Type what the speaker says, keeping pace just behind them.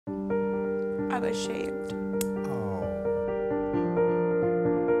I'm ashamed.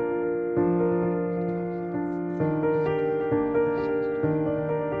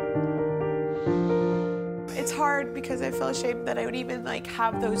 It's hard because I feel ashamed that I would even like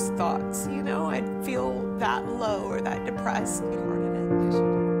have those thoughts, you know? I'd feel that low or that depressed. Part in it. Yes, you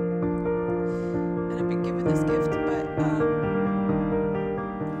do. And I've been given this gift, but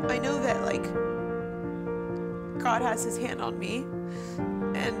I know that like God has his hand on me.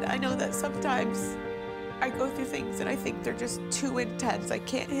 And I know that sometimes I go through things and I think they're just too intense. I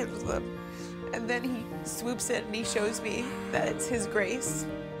can't handle them. And then he swoops in and he shows me that it's his grace.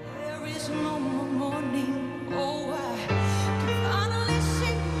 There is no more morning. Oh, I can finally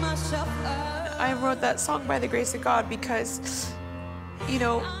shake myself up. I wrote that song by the grace of God because, you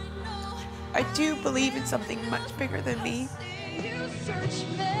know, I do believe in something much bigger than me. You search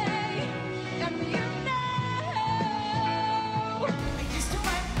me.